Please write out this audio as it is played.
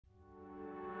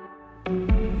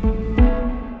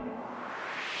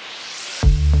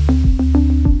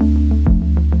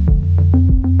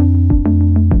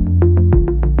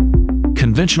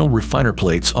Conventional refiner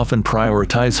plates often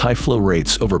prioritize high flow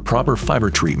rates over proper fiber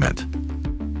treatment.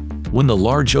 When the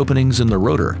large openings in the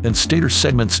rotor and stator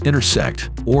segments intersect,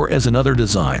 or as in other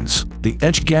designs, the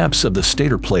edge gaps of the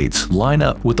stator plates line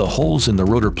up with the holes in the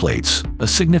rotor plates, a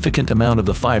significant amount of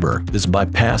the fiber is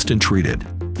bypassed and treated.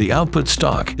 The output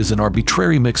stock is an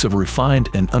arbitrary mix of refined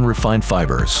and unrefined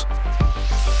fibers.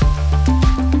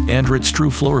 ANDRITZ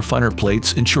TrueFlow Refiner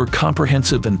Plates ensure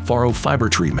comprehensive and thorough fiber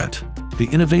treatment. The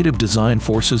innovative design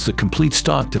forces the complete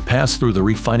stock to pass through the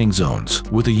refining zones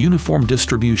with a uniform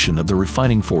distribution of the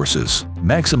refining forces,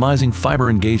 maximizing fiber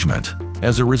engagement.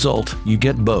 As a result, you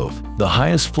get both the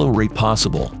highest flow rate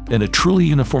possible and a truly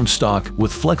uniform stock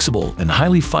with flexible and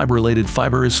highly fiber-related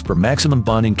fibers for maximum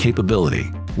bonding capability,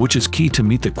 which is key to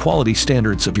meet the quality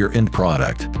standards of your end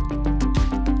product.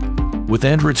 With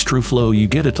ANDRITZ TrueFlow, you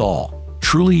get it all.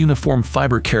 Truly uniform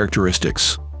fiber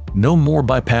characteristics, no more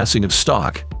bypassing of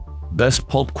stock, best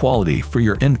pulp quality for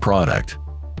your end product,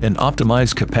 and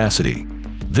optimized capacity.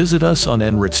 Visit us on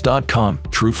ANDRITZ.com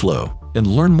TrueFlow and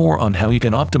learn more on how you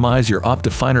can optimize your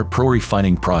OptiFiner Pro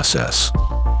refining process.